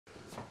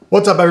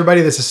What's up,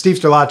 everybody? This is Steve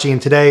Sterlacci,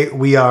 and today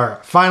we are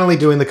finally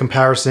doing the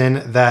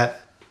comparison that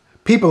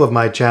people of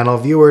my channel,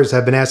 viewers,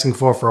 have been asking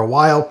for a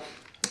while.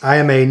 I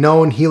am a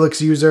known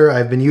Helix user.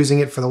 I've been using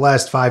it for the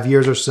last 5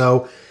 years or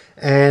so,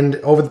 and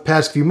over the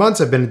past few months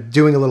I've been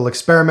doing a little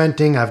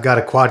experimenting. I've got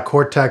a quad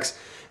cortex,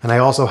 and I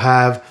also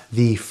have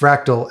the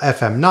Fractal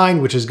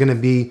FM9, which is going to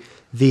be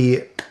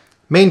the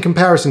main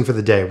comparison for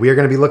the day. We are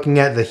going to be looking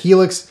at the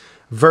Helix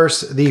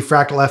versus the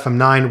Fractal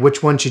FM9.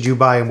 Which one should you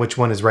buy and which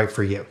one is right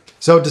for you?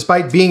 So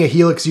despite being a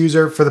Helix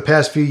user for the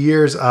past few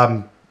years,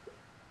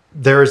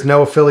 there is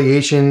no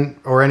affiliation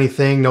or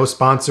anything, no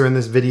sponsor in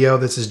this video.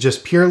 This is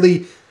just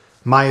purely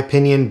my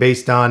opinion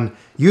based on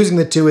using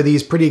the two of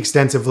these pretty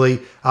extensively.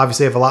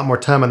 Obviously I have a lot more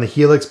time on the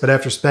Helix, but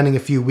after spending a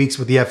few weeks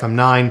with the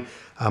FM9,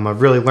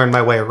 I've really learned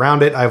my way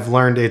around it. I've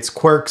learned its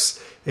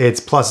quirks,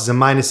 its pluses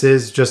and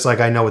minuses, just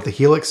like I know with the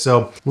Helix.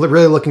 So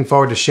really looking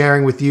forward to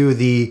sharing with you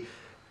the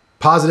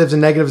positives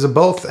and negatives of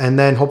both, and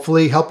then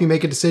hopefully help you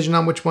make a decision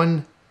on which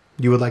one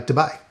you would like to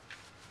buy.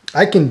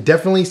 I can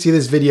definitely see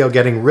this video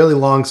getting really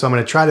long, so I'm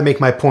going to try to make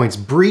my points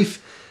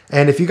brief.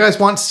 And if you guys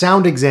want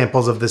sound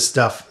examples of this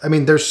stuff, I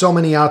mean, there's so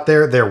many out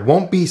there. There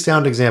won't be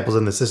sound examples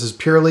in this. This is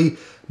purely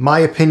my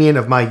opinion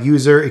of my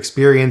user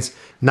experience,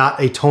 not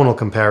a tonal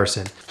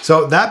comparison.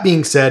 So that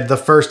being said, the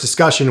first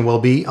discussion will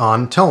be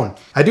on tone.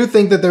 I do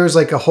think that there's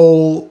like a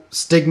whole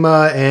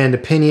stigma and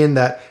opinion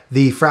that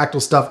the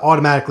Fractal stuff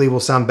automatically will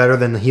sound better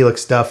than the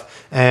Helix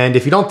stuff. And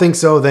if you don't think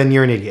so, then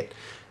you're an idiot.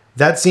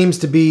 That seems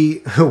to be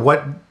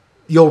what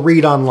you'll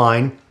read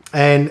online.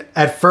 And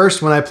at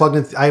first when I plugged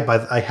in,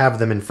 I have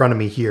them in front of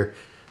me here.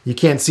 You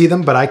can't see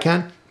them, but I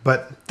can.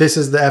 But this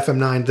is the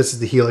FM9, this is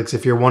the Helix,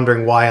 if you're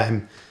wondering why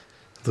I'm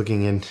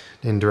looking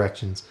in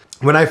directions.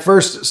 When I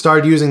first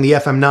started using the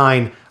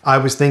FM9, I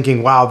was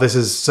thinking, wow, this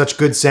is such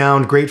good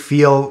sound, great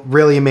feel,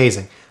 really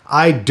amazing.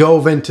 I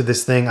dove into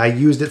this thing. I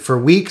used it for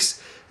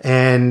weeks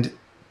and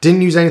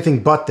didn't use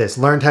anything but this.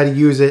 Learned how to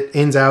use it,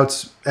 ins,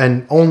 outs,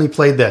 and only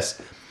played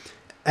this.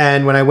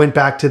 And when I went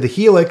back to the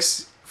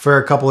Helix for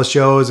a couple of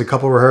shows, a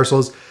couple of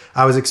rehearsals,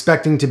 I was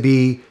expecting to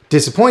be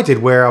disappointed,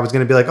 where I was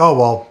going to be like, oh,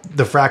 well,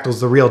 the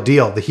Fractal's the real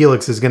deal. The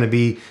Helix is going to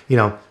be, you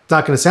know, it's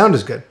not going to sound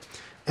as good.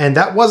 And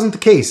that wasn't the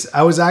case.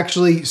 I was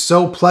actually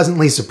so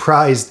pleasantly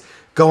surprised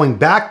going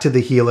back to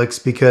the Helix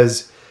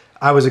because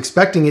I was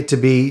expecting it to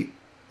be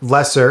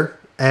lesser,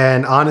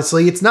 and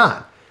honestly, it's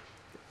not.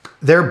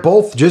 They're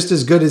both just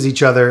as good as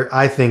each other,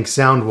 I think,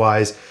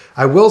 sound-wise.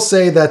 I will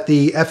say that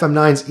the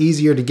FM9's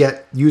easier to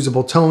get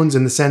usable tones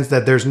in the sense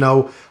that there's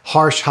no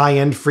harsh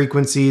high-end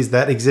frequencies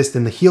that exist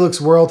in the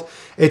Helix world.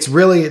 It's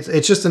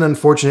just an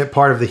unfortunate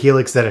part of the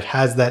Helix that it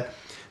has that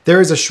there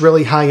is a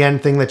shrilly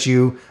high-end thing that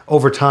you,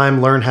 over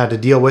time, learn how to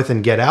deal with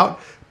and get out.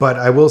 But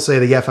I will say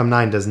the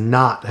FM9 does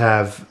not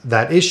have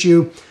that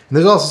issue. And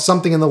there's also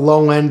something in the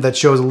low end that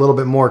shows a little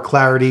bit more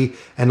clarity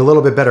and a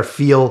little bit better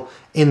feel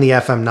in the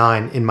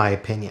FM9, in my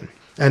opinion.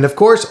 And of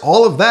course,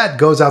 all of that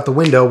goes out the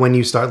window when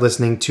you start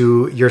listening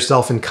to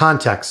yourself in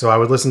context. So I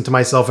would listen to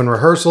myself in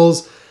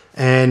rehearsals,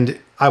 and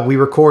we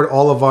record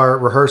all of our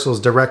rehearsals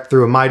direct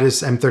through a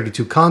Midas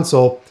M32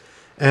 console.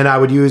 And I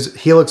would use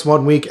Helix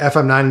one week,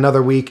 FM9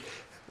 another week.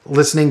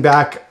 Listening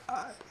back,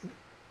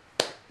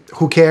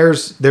 who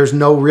cares? There's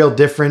no real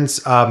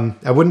difference.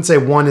 I wouldn't say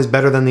one is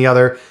better than the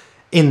other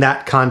in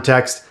that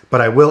context,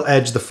 but I will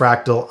edge the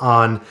Fractal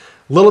on a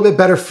little bit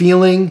better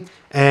feeling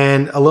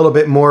and a little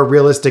bit more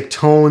realistic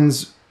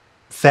tones,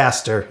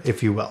 faster,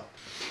 if you will.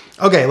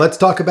 Okay, let's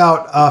talk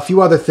about a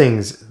few other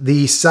things.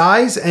 The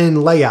size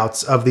and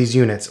layouts of these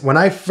units. When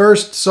I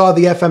first saw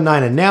the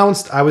FM9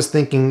 announced, I was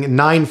thinking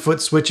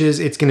 9-foot switches.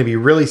 It's going to be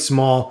really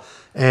small,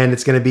 and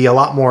it's going to be a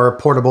lot more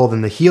portable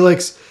than the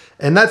Helix.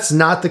 And that's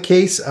not the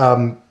case.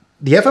 The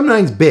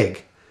FM9's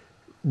big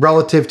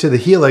relative to the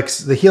Helix.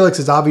 The Helix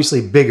is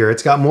obviously bigger.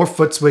 It's got more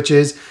foot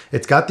switches.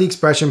 It's got the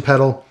expression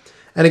pedal.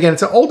 And again,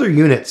 it's an older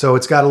unit, so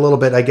it's got a little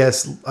bit, I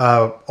guess,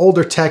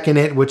 older tech in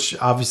it, which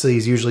obviously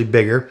is usually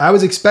bigger. I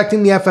was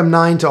expecting the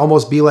FM9 to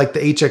almost be like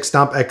the HX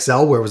Stomp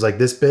XL, where it was like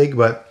this big,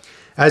 but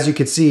as you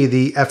can see,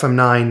 the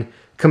FM9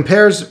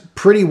 compares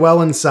pretty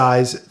well in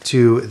size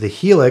to the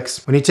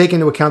Helix. When you take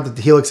into account that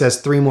the Helix has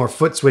 3 more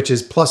foot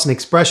switches plus an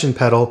expression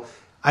pedal,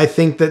 I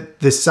think that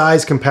the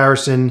size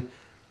comparison,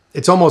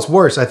 it's almost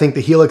worse. I think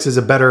the Helix is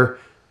a better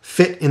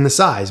fit in the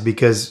size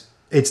because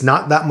it's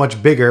not that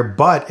much bigger,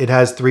 but it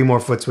has 3 more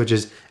foot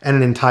switches and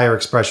an entire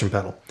expression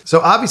pedal. So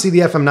obviously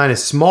the FM9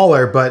 is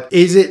smaller, but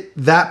is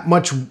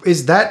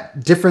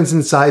that difference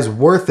in size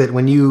worth it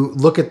when you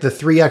look at the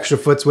 3 extra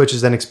foot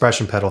switches and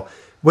expression pedal?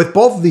 With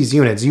both of these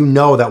units, you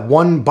know that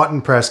one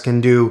button press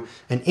can do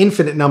an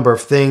infinite number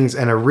of things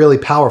and are really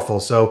powerful.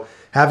 So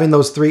having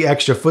those 3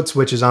 extra foot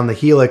switches on the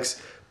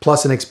Helix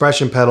plus an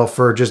expression pedal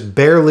for just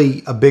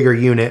barely a bigger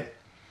unit,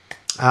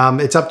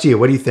 it's up to you.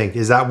 What do you think?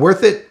 Is that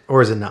worth it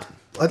or is it not?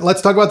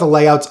 Let's talk about the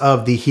layouts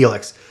of the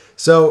Helix.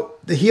 So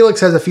the Helix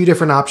has a few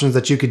different options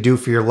that you could do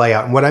for your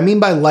layout. And what I mean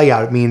by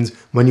layout, it means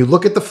when you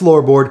look at the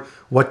floorboard,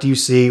 what do you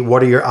see?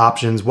 What are your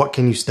options? What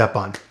can you step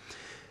on?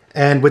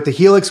 And with the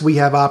Helix, we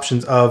have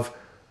options of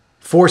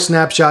 4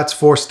 snapshots,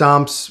 4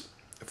 stomps,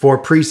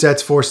 4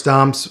 presets, 4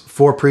 stomps,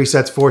 4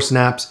 presets, 4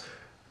 snaps,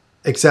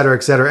 etc.,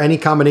 etc. Any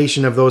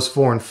combination of those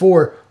 4 and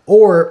 4.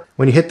 Or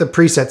when you hit the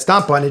preset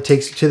stomp button, it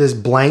takes you to this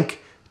blank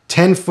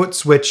 10-foot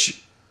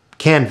switch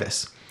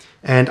canvas.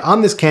 And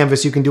on this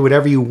canvas, you can do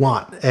whatever you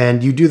want.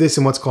 And you do this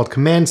in what's called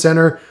Command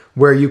Center,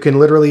 where you can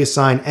literally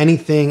assign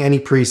anything, any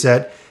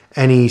preset,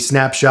 any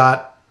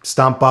snapshot,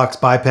 stomp box,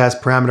 bypass,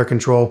 parameter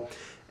control.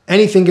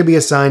 Anything can be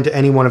assigned to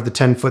any one of the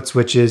 10-foot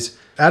switches.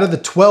 Out of the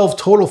 12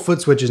 total foot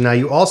switches now,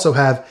 you also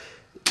have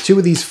 2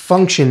 of these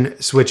function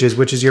switches,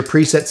 which is your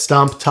preset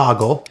stomp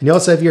toggle. And you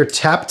also have your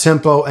tap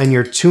tempo and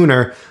your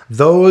tuner.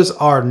 Those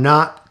are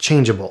not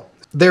changeable.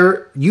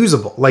 They're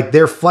usable, like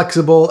they're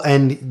flexible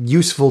and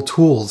useful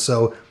tools.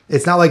 So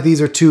it's not like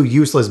these are 2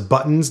 useless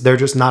buttons. They're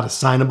just not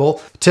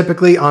assignable.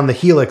 Typically on the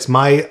Helix,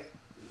 my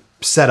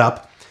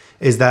setup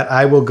is that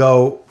I will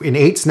go in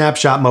 8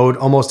 snapshot mode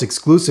almost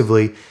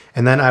exclusively,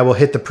 and then I will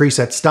hit the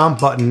preset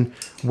stomp button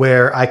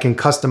where I can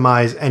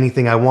customize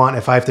anything I want.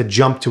 If I have to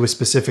jump to a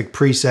specific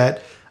preset,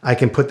 I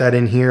can put that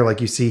in here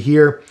like you see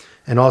here.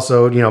 And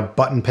also, you know,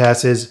 button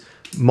passes,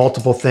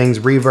 multiple things,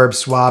 reverb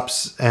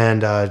swaps,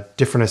 and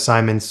different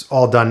assignments,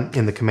 all done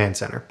in the Command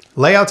Center.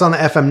 Layouts on the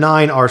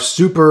FM9 are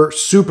super,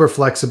 super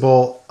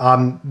flexible.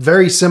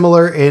 Very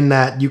similar in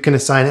that you can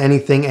assign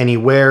anything,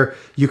 anywhere.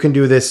 You can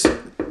do this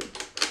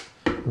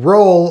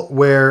roll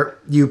where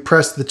you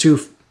press the 2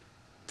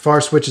 far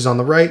switches on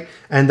the right,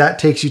 and that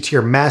takes you to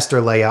your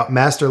master layout.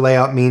 Master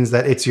layout means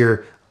that it's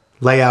your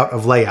layout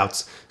of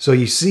layouts. So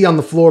you see on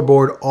the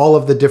floorboard all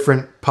of the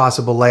different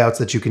possible layouts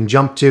that you can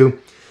jump to.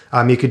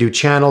 You could do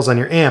channels on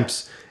your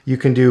amps. You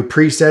can do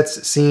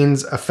presets,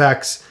 scenes,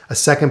 effects, a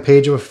second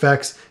page of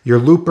effects, your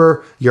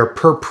looper, your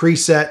per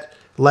preset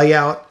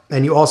layout,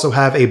 and you also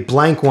have a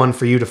blank one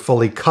for you to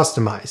fully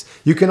customize.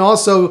 You can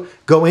also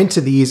go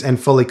into these and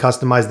fully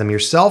customize them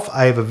yourself.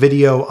 I have a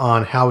video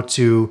on how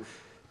to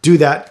do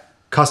that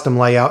custom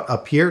layout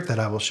up here that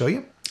I will show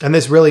you. And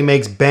this really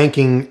makes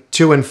banking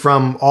to and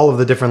from all of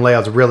the different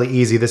layouts really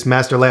easy. This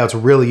master layout's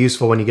really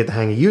useful when you get the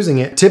hang of using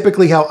it.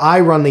 Typically how I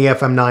run the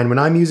FM9, when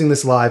I'm using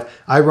this live,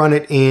 I run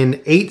it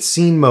in 8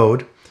 scene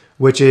mode,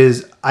 which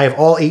is I have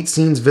all 8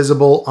 scenes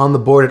visible on the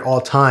board at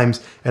all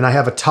times. And I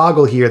have a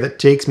toggle here that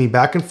takes me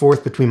back and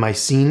forth between my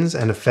scenes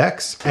and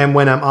effects. And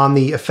when I'm on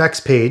the effects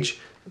page,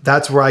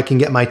 that's where I can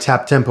get my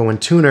tap tempo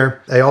and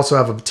tuner. I also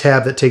have a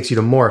tab that takes you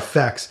to more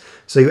effects.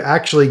 So you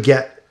actually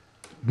get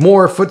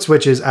more foot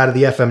switches out of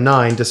the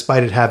FM9,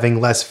 despite it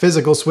having less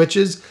physical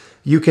switches.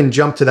 You can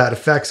jump to that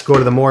effects, go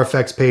to the more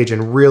effects page,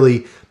 and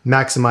really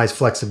maximize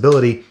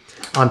flexibility.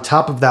 On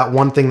top of that,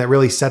 one thing that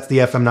really sets the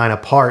FM9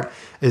 apart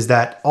is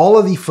that all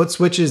of the foot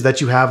switches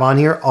that you have on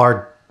here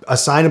are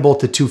assignable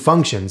to 2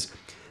 functions,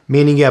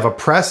 meaning you have a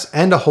press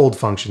and a hold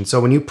function. So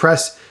when you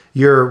press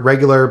your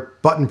regular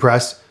button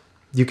press,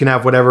 you can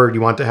have whatever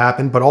you want to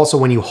happen, but also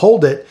when you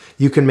hold it,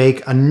 you can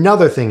make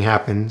another thing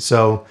happen.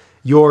 So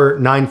your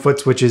 9-foot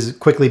switches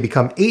quickly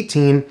become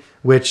 18,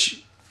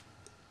 which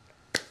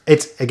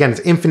it's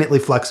infinitely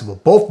flexible.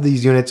 Both of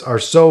these units are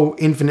so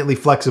infinitely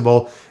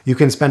flexible, you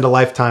can spend a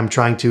lifetime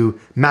trying to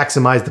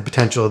maximize the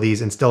potential of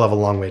these and still have a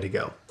long way to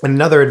go. And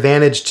another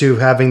advantage to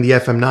having the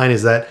FM9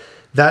 is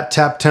that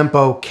tap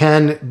tempo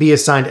can be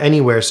assigned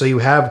anywhere. So you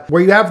have,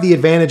 where you have the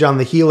advantage on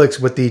the Helix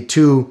with the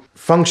 2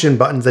 function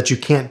buttons that you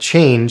can't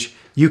change,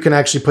 you can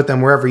actually put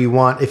them wherever you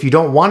want. If you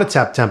don't want a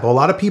tap tempo, a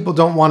lot of people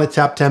don't want a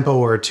tap tempo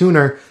or a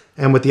tuner,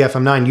 and with the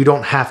FM9, you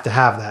don't have to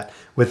have that.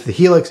 With the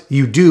Helix,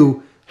 you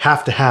do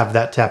have to have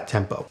that tap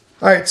tempo.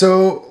 All right,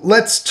 so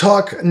let's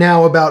talk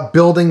now about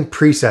building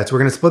presets. We're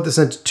gonna split this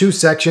into 2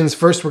 sections.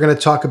 First, we're gonna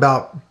talk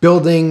about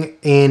building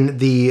in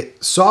the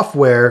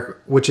software,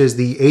 which is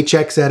the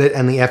HX Edit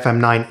and the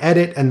FM9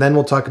 Edit, and then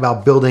we'll talk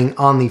about building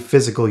on the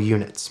physical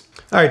units.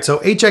 All right, so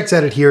HX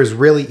Edit here is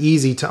really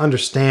easy to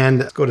understand.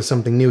 Let's go to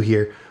something new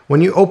here.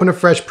 When you open a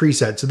fresh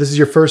preset, so this is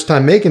your first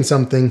time making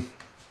something,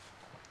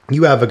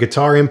 you have a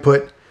guitar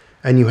input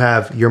and you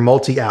have your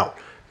multi-out.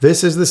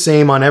 This is the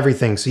same on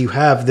everything. So you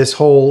have this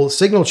whole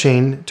signal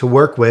chain to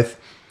work with,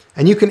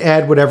 and you can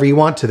add whatever you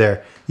want to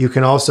there. You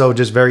can also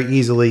just very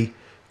easily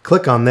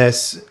click on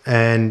this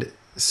and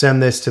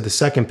send this to the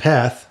second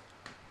path.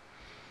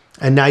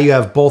 And now you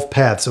have both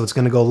paths. So it's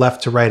gonna go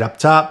left to right up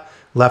top,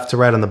 left to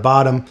right on the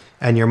bottom,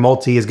 and your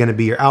multi is gonna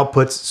be your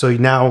outputs. So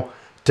now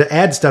to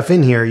add stuff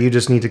in here, you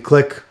just need to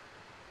click.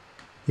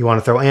 You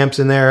wanna throw amps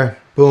in there,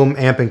 boom,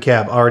 amp and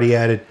cab already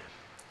added.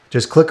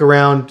 Just click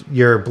around,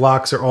 your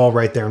blocks are all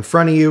right there in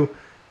front of you,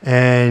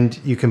 and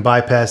you can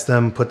bypass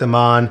them, put them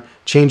on,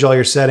 change all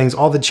your settings.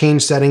 All the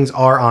change settings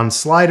are on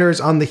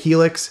sliders on the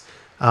Helix,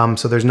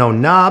 so there's no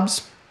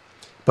knobs,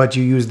 but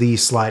you use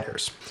these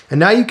sliders. And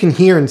now you can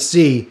hear and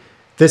see,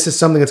 this is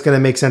something that's gonna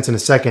make sense in a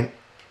second.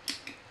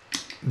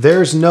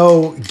 There's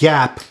no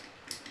gap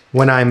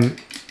when I'm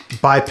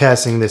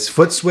bypassing this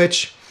foot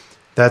switch.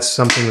 That's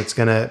something that's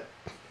gonna,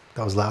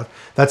 that was loud.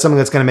 That's something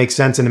that's gonna make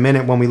sense in a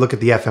minute when we look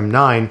at the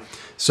FM9.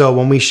 So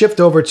when we shift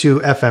over to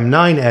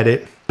FM9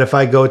 Edit, if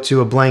I go to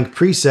a blank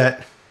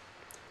preset,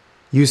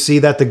 you see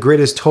that the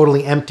grid is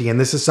totally empty. And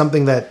this is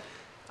something that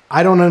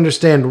I don't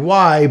understand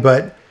why,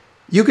 but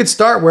You could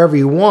start wherever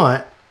you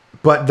want,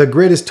 but the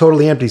grid is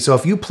totally empty. So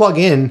if you plug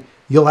in,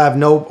 you'll have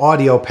no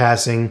audio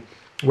passing.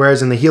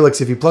 Whereas in the Helix,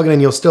 if you plug it in,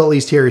 you'll still at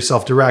least hear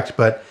yourself direct.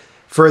 But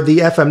for the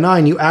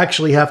FM9, you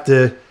actually have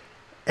to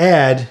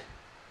add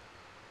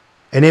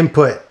an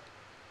input.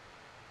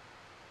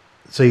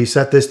 So you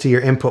set this to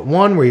your input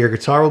 1 where your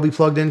guitar will be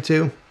plugged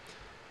into.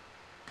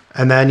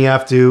 And then you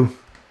have to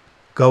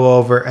go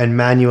over and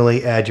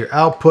manually add your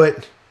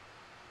output.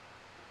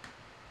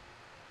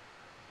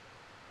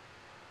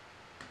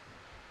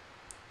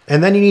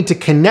 And then you need to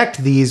connect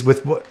these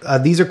with what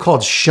these are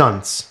called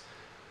shunts.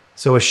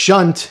 So a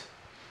shunt,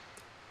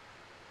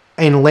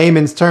 in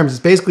layman's terms, is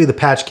basically the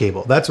patch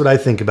cable. That's what I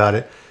think about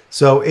it.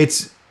 So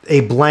it's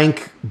a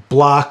blank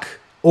block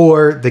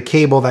or the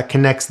cable that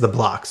connects the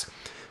blocks.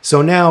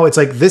 So now it's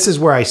like, this is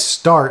where I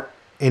start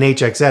in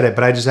HX Edit,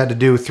 but I just had to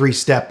do 3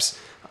 steps.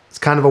 It's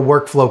kind of a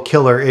workflow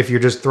killer if you're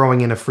just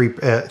throwing in a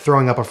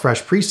throwing up a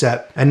fresh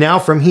preset. And now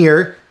from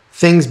here,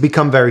 things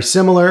become very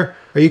similar,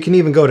 or you can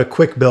even go to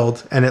quick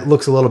build and it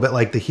looks a little bit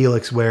like the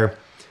Helix where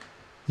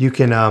you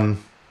can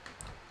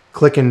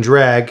click and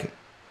drag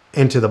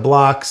into the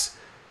blocks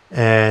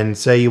and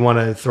say you want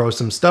to throw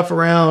some stuff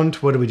around.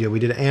 What did we do? We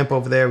did an amp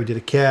over there. We did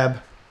a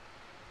cab.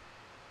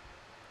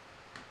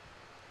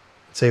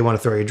 Say you want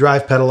to throw your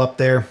drive pedal up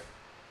there.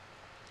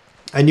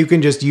 And you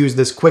can just use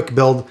this quick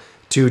build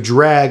to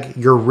drag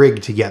your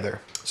rig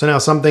together. So now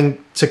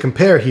something to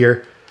compare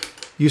here.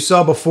 You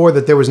saw before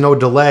that there was no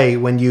delay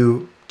when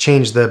you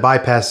changed the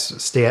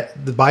bypass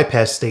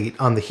state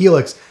on the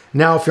Helix.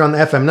 Now if you're on the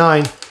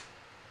FM9,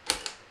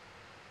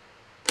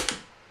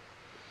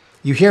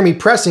 you hear me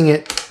pressing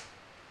it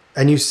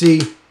and you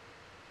see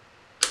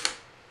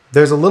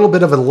there's a little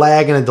bit of a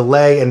lag and a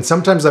delay, and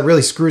sometimes that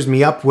really screws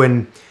me up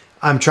when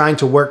I'm trying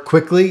to work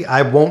quickly.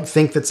 I won't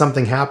think that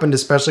something happened,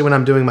 especially when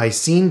I'm doing my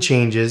scene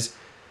changes.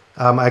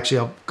 Actually,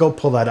 I'll go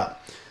pull that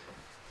up.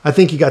 I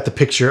think you got the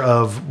picture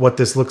of what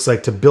this looks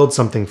like to build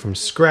something from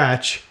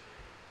scratch.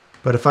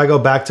 But if I go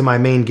back to my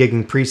main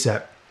gigging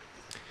preset,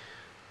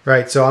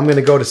 right, so I'm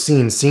gonna go to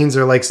scenes. Scenes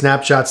are like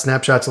snapshots,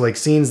 snapshots are like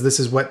scenes. This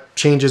is what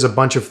changes a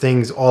bunch of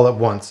things all at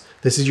once.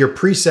 This is your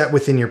preset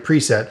within your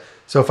preset.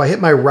 So if I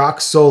hit my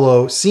rock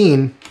solo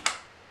scene,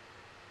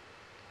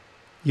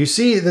 you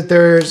see that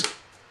there's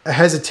a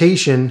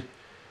hesitation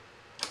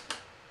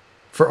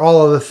for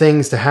all of the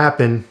things to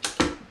happen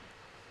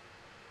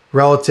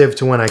relative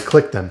to when I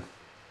click them.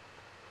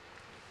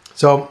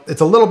 So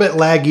it's a little bit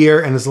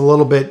laggier and it's a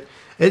little bit,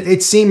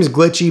 it seems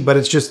glitchy, but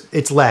it's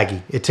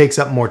laggy. It takes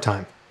up more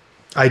time.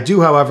 I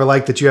do, however,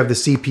 like that you have the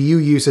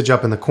CPU usage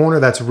up in the corner.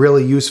 That's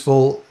really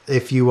useful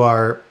if you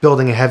are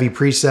building a heavy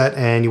preset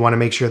and you want to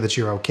make sure that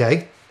you're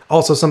okay.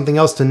 Also, something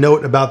else to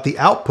note about the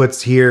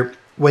outputs here,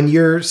 when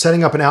you're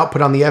setting up an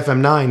output on the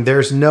FM9,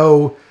 there's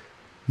no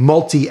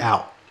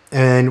multi-out.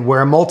 And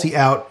where a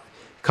multi-out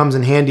comes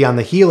in handy on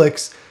the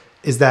Helix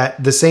is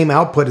that the same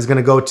output is going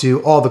to go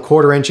to all the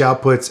 1/4-inch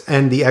outputs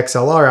and the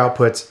XLR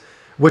outputs,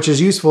 which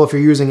is useful if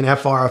you're using an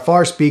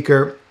FR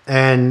speaker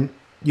and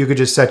you could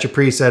just set your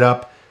preset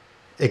up.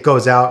 It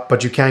goes out,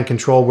 but you can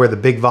control where the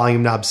big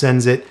volume knob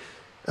sends it.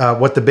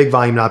 What the big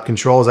volume knob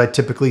controls, I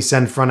typically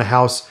send front of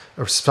house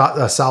or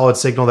a solid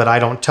signal that I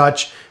don't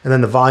touch, and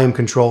then the volume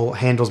control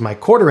handles my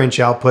 1/4-inch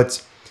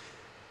outputs.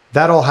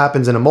 That all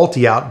happens in a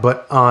multi-out,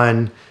 but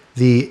on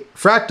the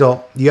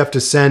Fractal, you have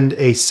to send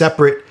a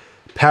separate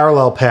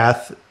parallel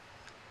path.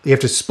 You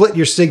have to split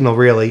your signal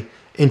really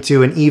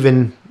into an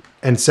even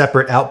and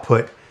separate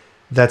output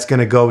that's going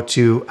to go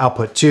to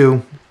output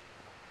 2,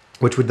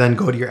 which would then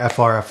go to your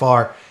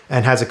FR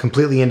and has a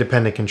completely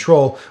independent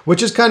control,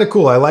 which is kind of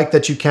cool. I like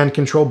that you can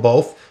control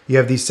both. You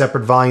have these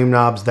separate volume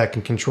knobs that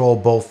can control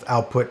both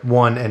output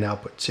 1 and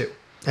output 2,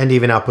 and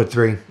even output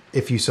 3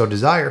 if you so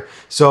desire.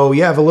 So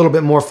you have a little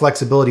bit more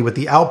flexibility with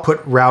the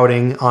output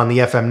routing on the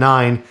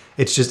FM9.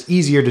 It's just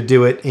easier to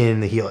do it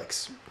in the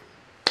Helix.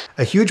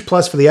 A huge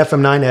plus for the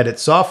FM9 Edit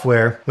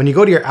software, when you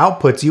go to your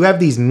outputs, you have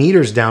these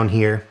meters down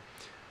here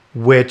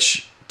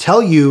which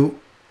tell you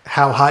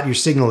how hot your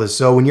signal is.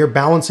 So when you're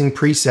balancing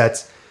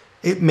presets,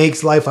 it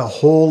makes life a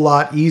whole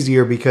lot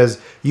easier because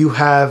you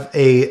have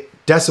a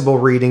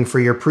decibel reading for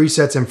your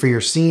presets and for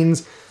your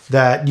scenes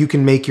that you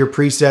can make your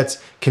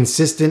presets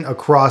consistent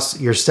across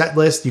your set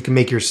list. You can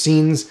make your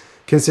scenes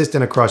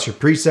consistent across your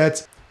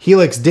presets.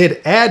 Helix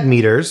did add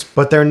meters,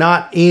 but they're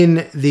not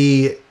in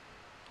the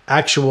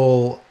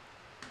actual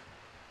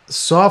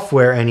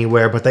software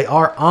anywhere, but they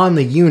are on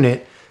the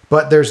unit,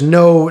 but there's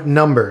no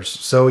numbers.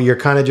 So you're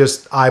kind of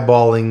just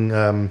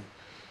eyeballing,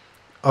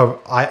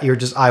 you're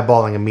just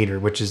eyeballing a meter,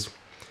 which is,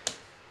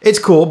 it's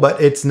cool,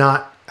 but it's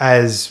not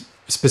as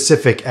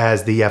specific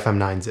as the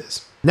FM9's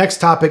is. Next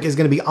topic is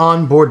going to be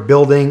onboard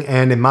building,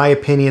 and in my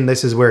opinion,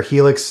 this is where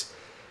Helix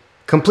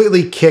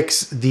completely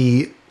kicks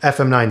the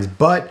FM9's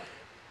butt.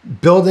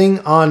 Building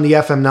on the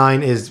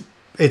FM9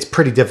 it's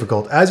pretty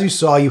difficult. As you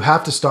saw, you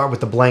have to start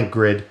with a blank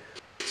grid.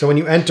 So when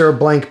you enter a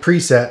blank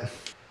preset,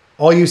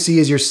 all you see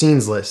is your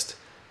scenes list.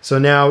 So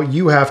now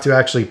you have to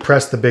actually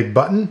press the big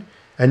button,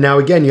 and now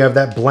again you have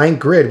that blank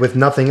grid with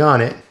nothing on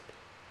it.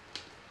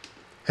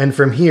 And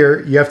from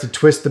here, you have to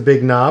twist the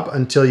big knob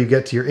until you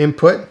get to your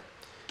input.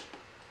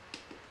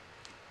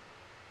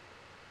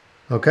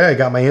 Okay, I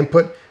got my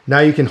input. Now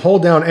you can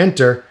hold down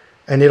enter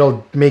and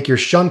it'll make your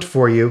shunt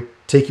for you,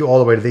 take you all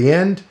the way to the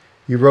end.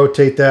 You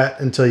rotate that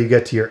until you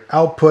get to your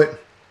output.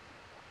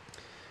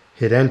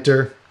 Hit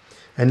enter.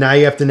 And now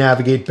you have to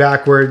navigate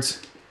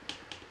backwards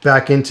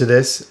back into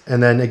this.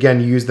 And then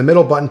again, you use the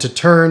middle button to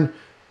turn.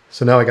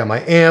 So now I got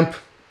my amp.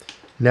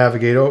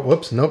 Navigate over.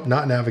 Whoops, nope,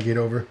 not navigate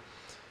over.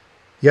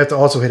 You have to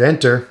also hit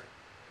enter.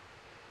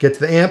 Get to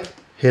the amp,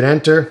 hit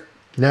enter,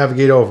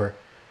 navigate over.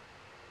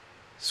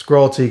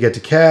 Scroll till you get to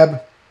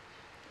cab,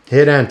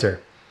 hit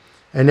enter.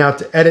 And now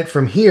to edit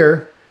from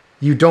here,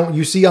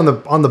 you see on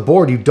the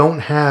board, you don't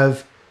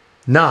have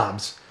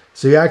knobs.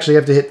 So you actually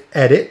have to hit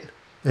edit.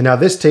 And now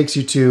this takes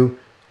you to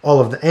all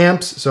of the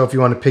amps. So if you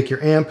want to pick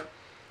your amp,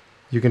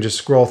 you can just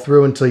scroll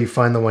through until you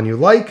find the one you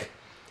like.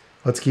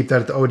 Let's keep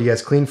that at the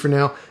ODS clean for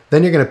now.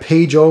 Then you're going to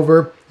page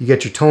over, you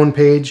get your tone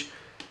page,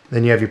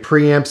 then you have your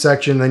preamp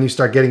section, then you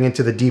start getting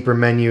into the deeper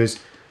menus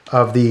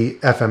of the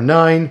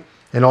FM9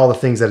 and all the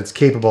things that it's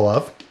capable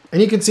of.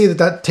 And you can see that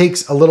that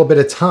takes a little bit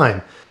of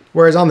time.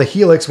 Whereas on the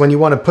Helix, when you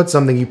want to put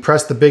something, you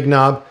press the big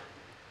knob,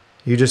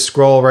 you just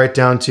scroll right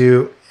down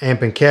to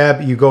amp and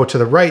cab, you go to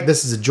the right.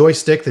 This is a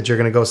joystick that you're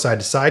going to go side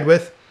to side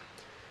with.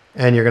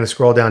 And you're going to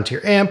scroll down to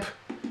your amp.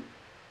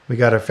 We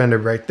got our Fender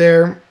right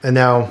there. And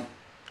now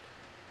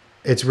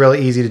it's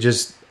really easy to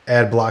just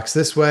add blocks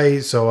this way.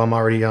 So I'm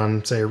already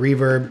on, say, a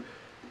reverb.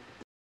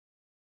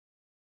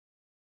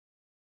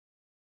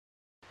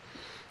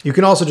 You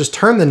can also just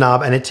turn the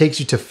knob and it takes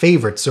you to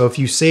favorites. So if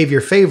you save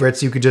your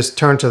favorites, you could just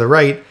turn to the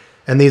right.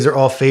 And these are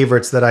all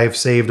favorites that I've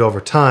saved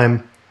over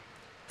time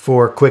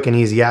for quick and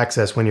easy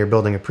access when you're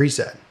building a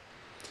preset.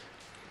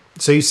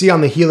 So you see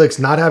on the Helix,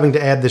 not having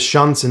to add the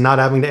shunts and not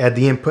having to add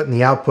the input and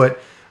the output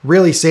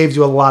really saves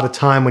you a lot of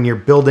time when you're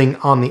building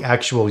on the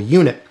actual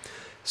unit.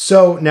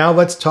 So now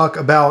let's talk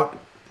about,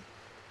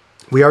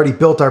 we already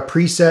built our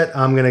preset.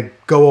 I'm gonna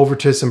go over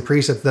to some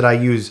presets that I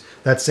use,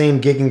 that same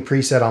gigging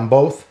preset on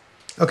both.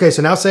 Okay,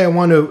 so now say I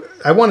want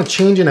to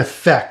change an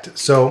effect.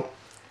 So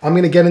I'm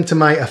gonna get into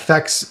my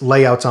effects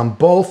layouts on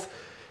both.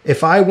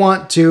 If I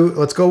want to,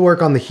 let's go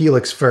work on the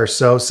Helix first.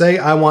 So say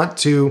I want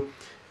to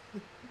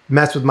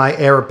mess with my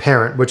heir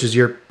apparent, which is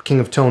your king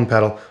of tone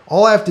pedal.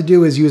 All I have to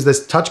do is use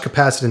this touch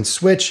capacitance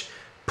switch,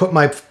 put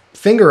my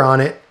finger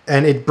on it,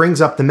 and it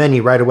brings up the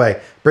menu right away.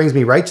 It brings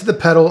me right to the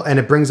pedal and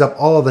it brings up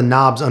all of the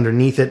knobs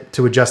underneath it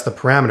to adjust the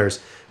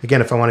parameters.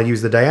 Again, if I want to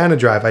use the Diana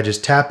drive, I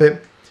just tap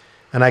it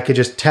and I could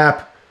just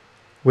tap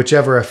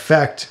whichever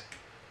effect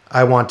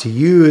I want to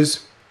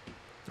use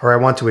or I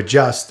want to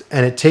adjust,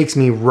 and it takes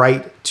me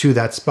right to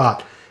that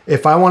spot.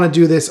 If I want to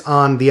do this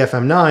on the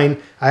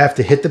FM9, I have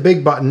to hit the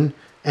big button,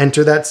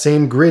 enter that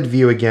same grid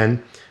view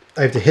again.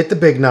 I have to hit the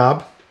big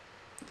knob,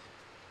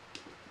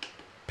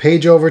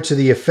 page over to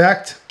the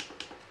effect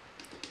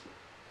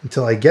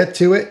until I get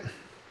to it,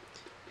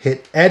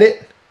 hit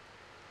edit,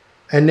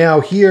 and now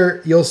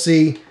here you'll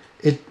see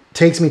it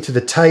takes me to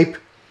the type,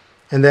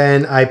 and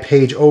then I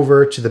page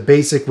over to the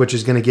basic, which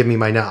is going to give me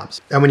my knobs.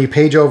 And when you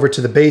page over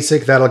to the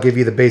basic, that'll give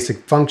you the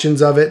basic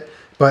functions of it.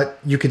 But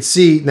you can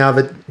see now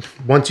that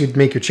once you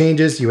make your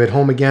changes, you hit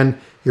home again,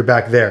 you're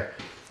back there.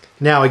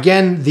 Now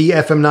again, the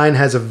FM9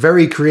 has a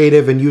very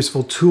creative and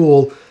useful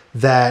tool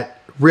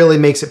that really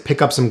makes it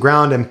pick up some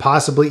ground and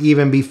possibly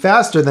even be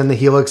faster than the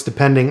Helix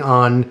depending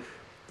on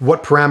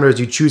what parameters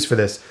you choose for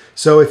this.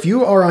 So if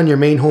you are on your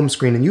main home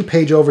screen and you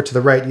page over to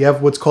the right, you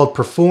have what's called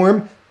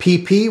Perform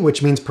PP,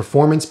 which means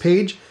performance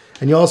page,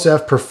 and you also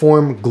have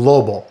Perform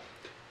Global.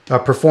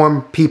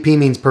 Perform PP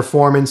means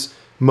performance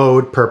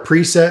mode per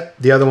preset.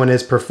 The other one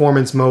is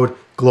performance mode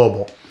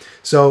global.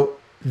 So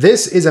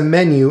this is a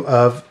menu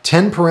of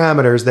 10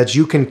 parameters that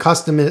you can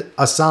custom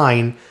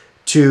assign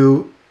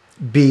to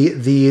be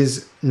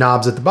these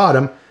knobs at the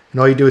bottom. And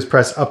all you do is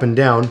press up and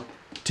down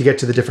to get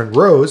to the different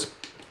rows.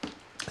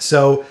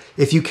 So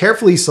if you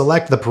carefully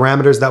select the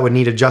parameters that would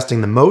need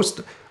adjusting the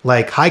most,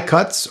 like high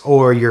cuts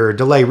or your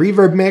delay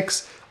reverb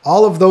mix,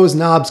 all of those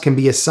knobs can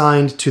be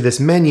assigned to this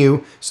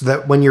menu so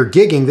that when you're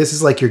gigging, this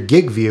is like your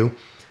gig view,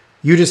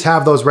 you just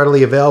have those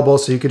readily available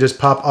so you could just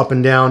pop up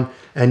and down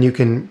and you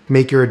can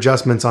make your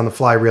adjustments on the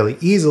fly really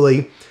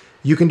easily.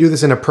 You can do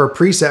this in a per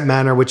preset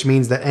manner, which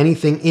means that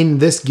anything in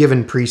this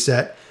given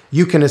preset,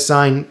 you can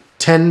assign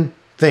 10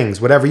 things,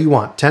 whatever you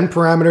want, 10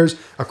 parameters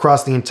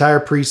across the entire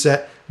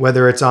preset,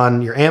 whether it's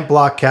on your amp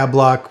block, cab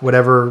block,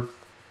 whatever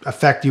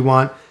effect you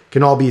want,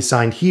 can all be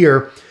assigned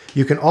here.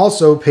 You can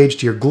also page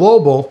to your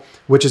global,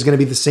 which is going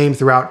to be the same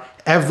throughout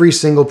every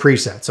single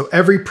preset. So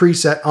every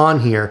preset on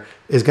here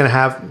is going to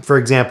have, for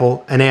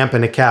example, an amp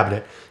and a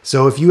cabinet.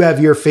 So if you have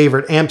your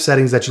favorite amp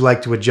settings that you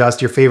like to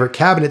adjust, your favorite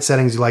cabinet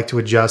settings you like to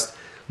adjust,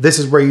 this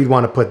is where you'd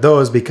want to put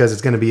those because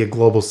it's going to be a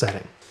global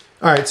setting.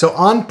 All right, so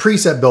on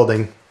preset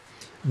building,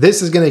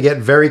 this is going to get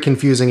very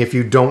confusing if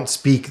you don't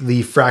speak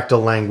the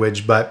Fractal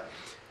language, but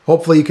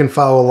hopefully you can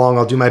follow along.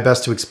 I'll do my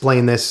best to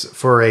explain this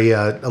for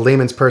a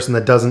layman's person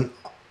that doesn't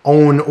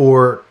own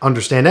or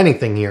understand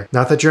anything here.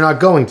 Not that you're not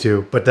going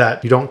to, but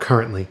that you don't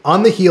currently.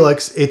 On the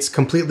Helix, it's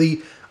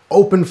completely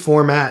open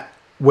format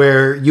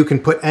where you can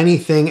put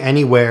anything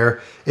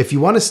anywhere. If you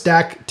want to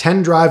stack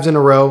 10 drives in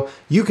a row,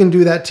 you can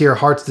do that to your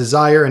heart's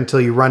desire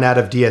until you run out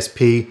of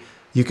DSP.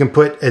 You can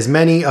put as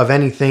many of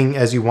anything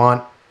as you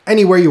want,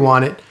 anywhere you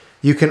want it.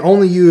 You can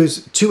only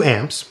use 2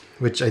 amps,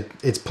 which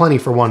it's plenty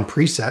for one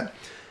preset.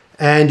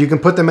 And you can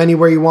put them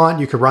anywhere you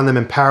want. You could run them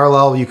in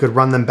parallel. You could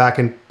run them back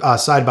in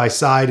side by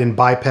side and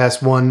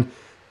bypass one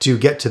to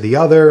get to the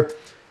other.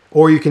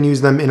 Or you can use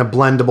them in a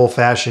blendable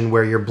fashion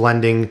where you're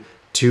blending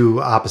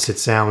two opposite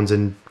sounds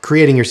and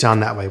creating your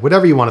sound that way,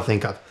 whatever you want to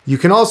think of. You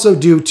can also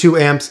do 2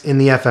 amps in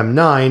the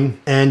FM9,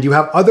 and you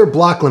have other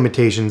block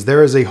limitations.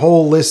 There is a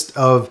whole list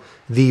of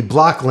the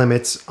block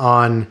limits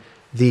on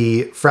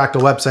the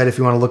Fractal website if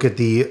you want to look at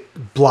the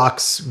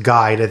blocks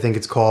guide, I think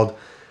it's called.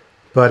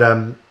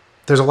 But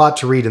there's a lot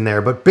to read in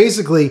there. But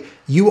basically,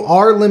 you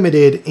are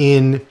limited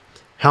in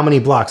how many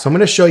blocks. So I'm going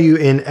to show you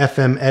in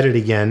FM Edit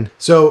again.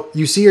 So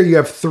you see here you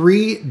have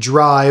 3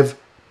 drive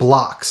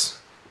blocks.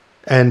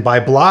 And by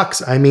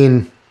blocks, I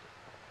mean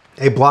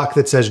a block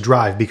that says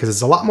drive, because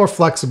it's a lot more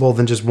flexible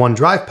than just one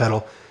drive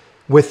pedal.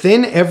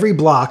 Within every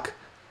block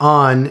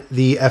on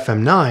the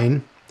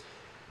FM9,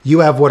 you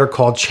have what are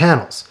called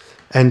channels.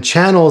 And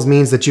channels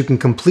means that you can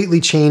completely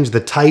change the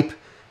type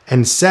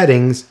and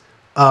settings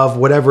of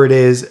whatever it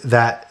is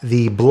that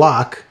the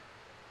block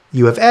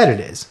you have added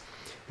is.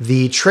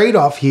 The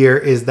trade-off here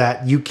is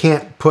that you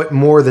can't put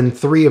more than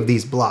 3 of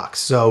these blocks.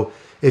 So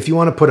if you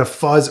want to put a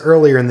fuzz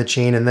earlier in the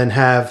chain and then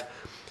have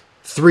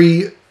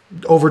 3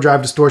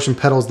 overdrive distortion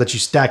pedals that you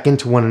stack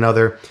into one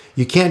another,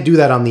 you can't do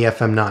that on the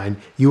FM9.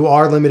 You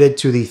are limited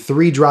to the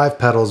 3 drive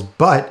pedals,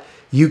 but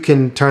you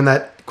can turn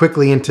that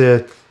quickly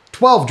into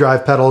 12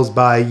 drive pedals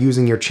by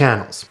using your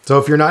channels. So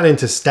if you're not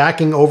into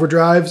stacking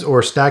overdrives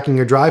or stacking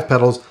your drive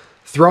pedals,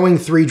 throwing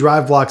 3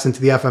 drive blocks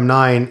into the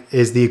FM9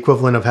 is the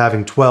equivalent of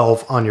having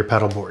 12 on your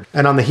pedal board.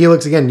 And on the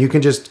Helix, again, you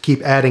can just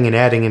keep adding and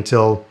adding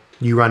until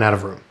you run out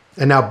of room.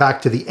 And now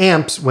back to the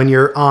amps. When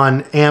you're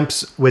on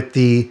amps with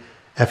the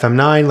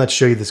FM9, let's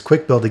show you this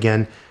quick build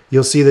again.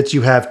 You'll see that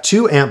you have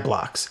 2 amp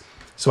blocks.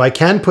 So I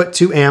can put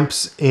 2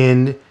 amps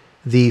in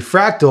the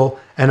Fractal,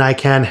 and I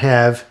can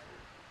have,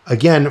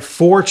 again,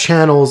 4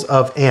 channels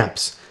of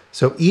amps.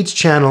 So each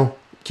channel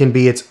can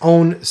be its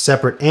own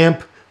separate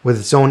amp with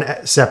its own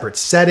separate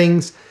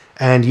settings.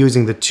 And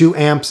using the 2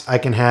 amps, I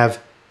can have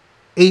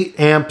 8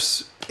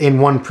 amps in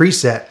one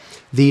preset.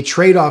 The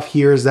trade-off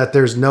here is that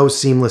there's no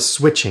seamless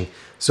switching.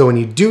 So when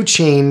you do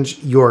change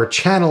your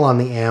channel on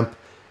the amp,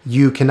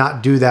 you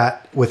cannot do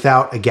that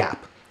without a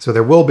gap. So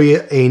there will be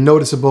a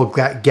noticeable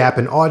gap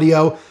in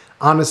audio.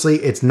 Honestly,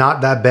 it's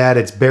not that bad.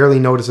 It's barely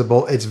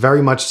noticeable. It's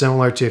very much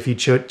similar to if you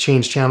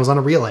change channels on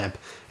a real amp.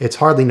 It's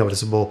hardly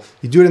noticeable.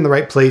 You do it in the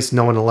right place,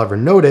 no one will ever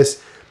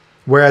notice.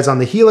 Whereas on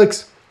the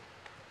Helix,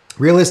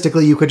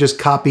 realistically, you could just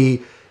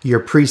copy your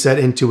preset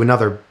into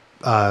another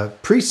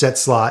preset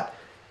slot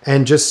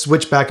and just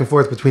switch back and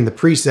forth between the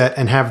preset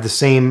and have the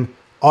same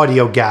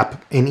audio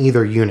gap in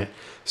either unit.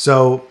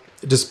 So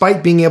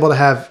despite being able to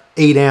have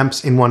 8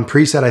 amps in one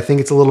preset, I think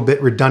it's a little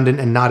bit redundant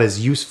and not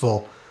as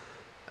useful,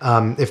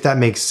 if that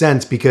makes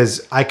sense,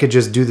 because I could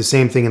just do the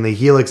same thing in the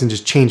Helix and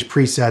just change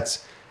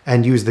presets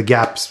and use the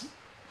gaps.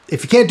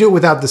 If you can't do it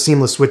without the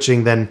seamless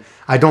switching, then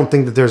I don't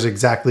think that there's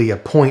exactly a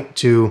point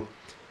to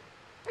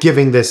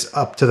giving this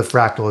up to the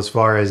Fractal as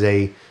far as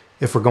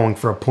if we're going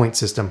for a point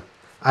system.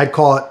 I'd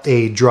call it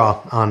a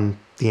draw on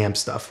the amp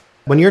stuff.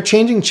 When you're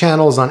changing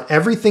channels on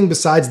everything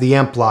besides the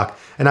amp block,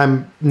 and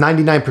I'm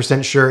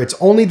 99% sure it's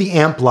only the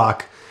amp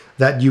block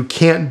that you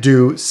can't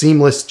do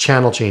seamless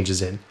channel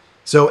changes in.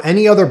 So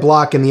any other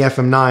block in the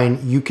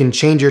FM9, you can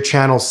change your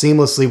channel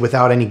seamlessly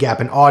without any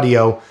gap in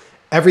audio,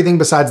 everything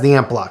besides the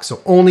amp block.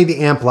 So only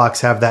the amp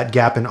blocks have that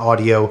gap in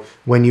audio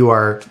when you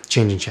are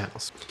changing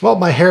channels. Well,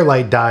 my hair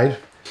light died.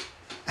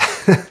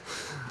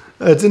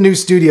 It's a new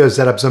studio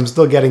setup, so I'm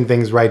still getting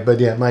things right. But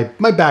yeah,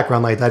 my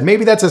background light died.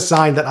 Maybe that's a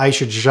sign that I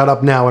should shut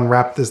up now and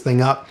wrap this thing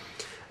up.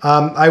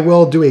 I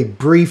will do a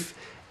brief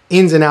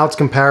ins and outs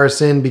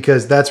comparison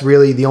because that's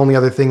really the only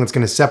other thing that's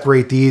going to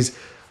separate these.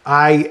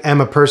 I am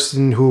a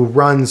person who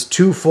runs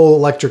 2 full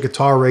electric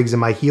guitar rigs in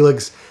my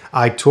Helix.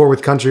 I tour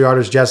with country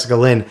artist Jessica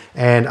Lynn,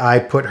 and I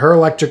put her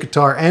electric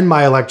guitar and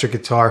my electric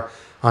guitar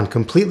on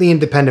completely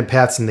independent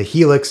paths in the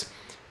Helix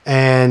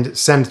and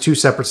send 2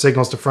 separate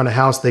signals to front of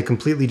house. They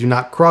completely do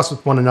not cross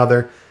with one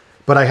another,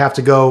 but I have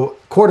to go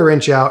 1/4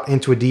 inch out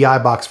into a DI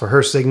box for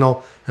her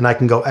signal, and I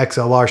can go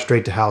XLR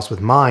straight to house with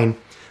mine.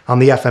 On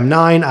the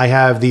FM9, I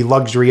have the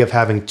luxury of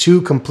having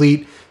 2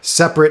 complete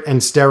separate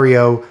and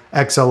stereo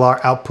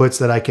XLR outputs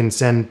that I can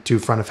send to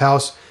front of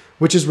house,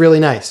 which is really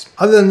nice.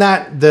 Other than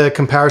that, the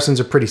comparisons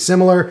are pretty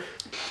similar.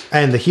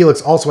 And the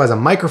Helix also has a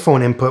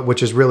microphone input,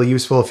 which is really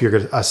useful if you're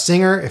a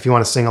singer, if you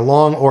want to sing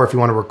along, or if you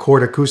want to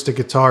record acoustic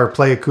guitar or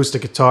play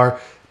acoustic guitar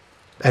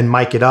and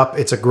mic it up.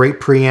 It's a great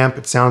preamp.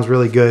 It sounds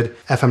really good.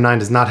 FM9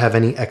 does not have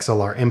any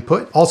XLR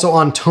input. Also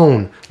on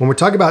tone. When we're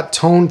talking about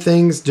tone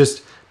things,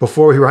 just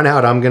before we run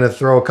out, I'm going to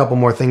throw a couple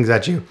more things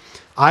at you.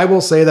 I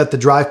will say that the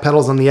drive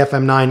pedals on the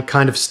FM9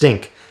 kind of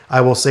stink.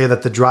 I will say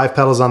that the drive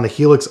pedals on the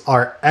Helix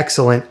are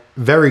excellent,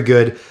 very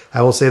good.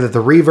 I will say that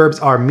the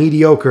reverbs are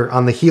mediocre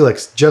on the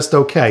Helix, just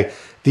okay.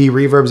 The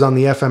reverbs on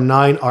the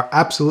FM9 are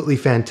absolutely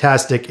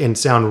fantastic and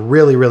sound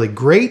really, really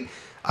great.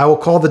 I will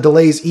call the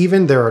delays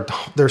even.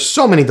 There's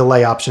so many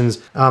delay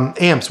options.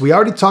 Amps, we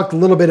already talked a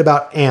little bit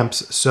about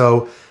amps.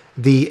 So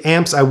the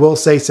amps, I will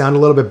say, sound a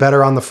little bit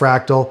better on the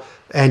Fractal,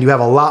 and you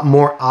have a lot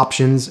more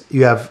options.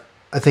 You have,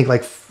 I think,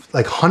 like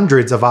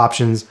hundreds of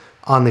options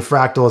on the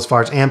Fractal as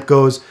far as amp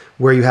goes,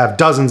 where you have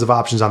dozens of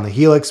options on the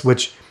Helix,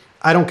 which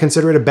I don't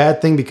consider it a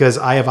bad thing because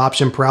I have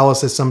option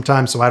paralysis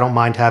sometimes, so I don't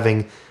mind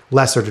having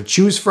lesser to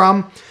choose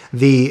from.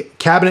 The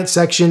cabinet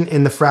section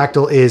in the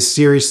Fractal is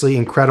seriously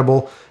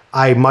incredible.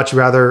 I much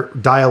rather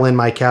dial in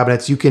my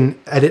cabinets. You can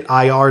edit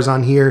IRs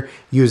on here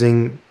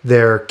using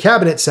their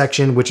cabinet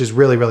section, which is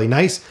really, really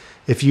nice.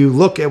 If you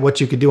look at what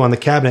you could do on the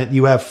cabinet,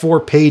 you have 4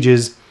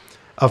 pages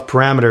of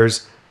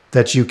parameters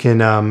that you can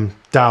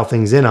dial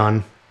things in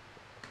on.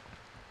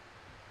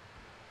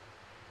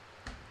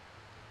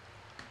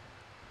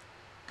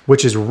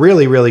 Which is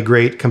really, really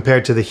great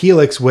compared to the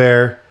Helix,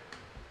 where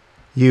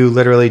you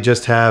literally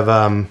just have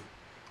an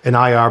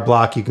IR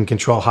block. You can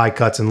control high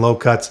cuts and low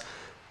cuts,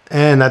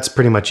 and that's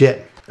pretty much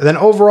it. And then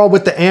overall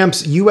with the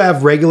amps, you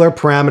have regular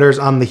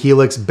parameters on the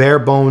Helix, bare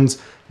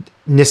bones,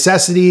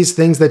 necessities,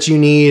 things that you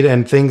need,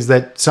 and things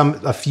that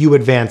a few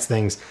advanced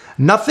things.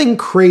 Nothing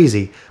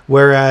crazy.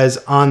 Whereas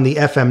on the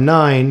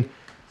FM9,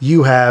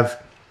 you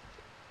have,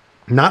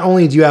 not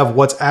only do you have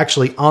what's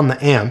actually on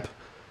the amp,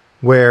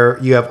 where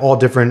you have all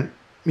different,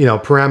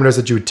 parameters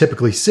that you would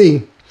typically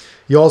see,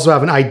 you also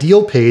have an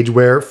ideal page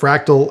where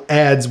Fractal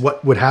adds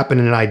what would happen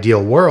in an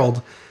ideal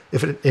world.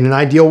 In an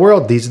ideal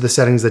world, these are the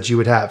settings that you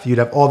would have. You'd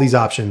have all these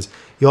options.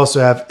 You also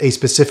have a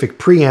specific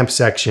preamp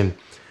section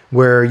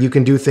where you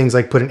can do things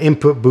like put an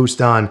input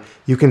boost on.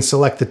 You can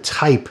select the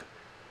type,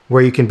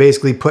 where you can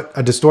basically put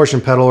a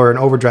distortion pedal or an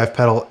overdrive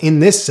pedal in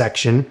this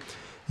section.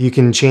 You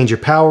can change your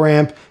power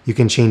amp. You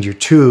can change your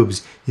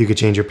tubes. You can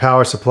change your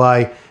power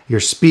supply, your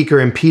speaker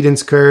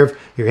impedance curve,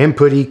 your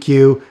input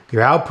EQ,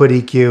 your output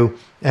EQ,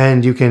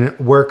 and you can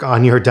work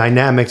on your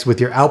dynamics with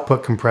your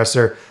output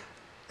compressor.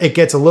 It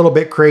gets a little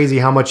bit crazy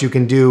how much you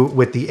can do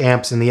with the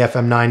amps in the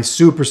FM9.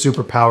 Super,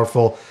 super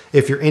powerful.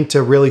 If you're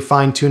into really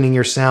fine-tuning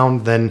your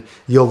sound, then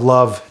you'll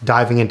love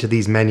diving into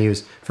these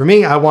menus. For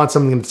me, I want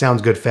something that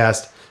sounds good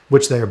fast,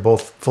 which they are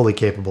both fully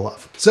capable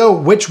of. So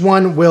which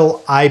one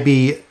will I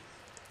be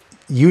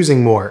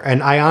using more?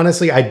 And I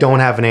honestly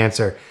don't have an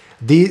answer.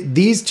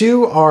 These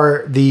two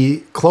are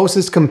the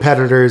closest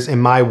competitors in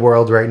my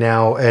world right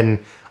now,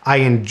 and I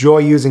enjoy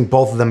using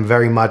both of them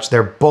very much.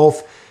 They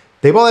both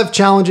have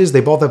challenges,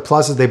 they both have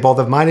pluses, they both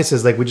have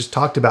minuses, like we just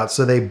talked about.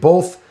 So they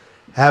both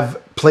have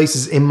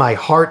places in my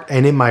heart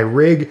and in my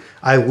rig.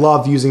 I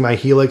love using my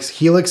Helix.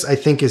 Helix, I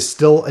think, is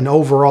still an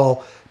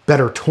overall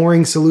better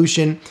touring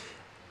solution.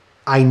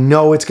 I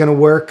know it's gonna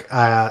work.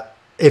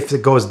 If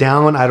it goes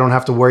down, I don't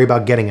have to worry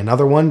about getting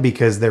another one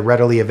because they're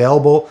readily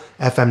available.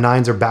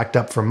 FM9s are backed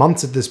up for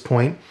months at this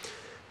point.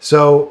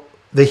 So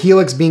the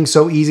Helix being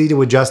so easy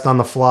to adjust on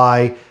the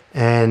fly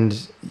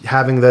and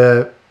having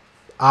the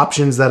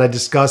options that I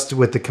discussed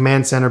with the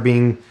command center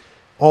being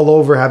all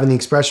over, having the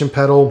expression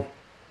pedal,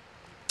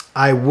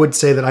 I would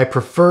say that I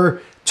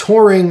prefer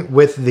touring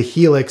with the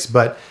Helix,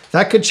 but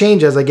that could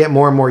change as I get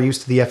more and more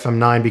used to the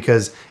FM9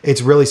 because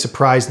it's really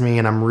surprised me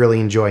and I'm really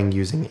enjoying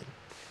using it.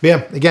 But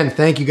yeah, again,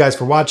 thank you guys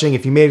for watching.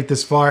 If you made it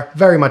this far,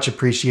 very much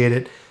appreciate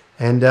it.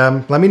 And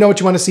let me know what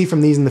you want to see from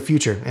these in the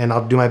future, and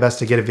I'll do my best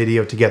to get a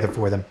video together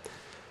for them.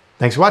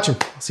 Thanks for watching.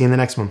 I'll see you in the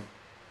next one.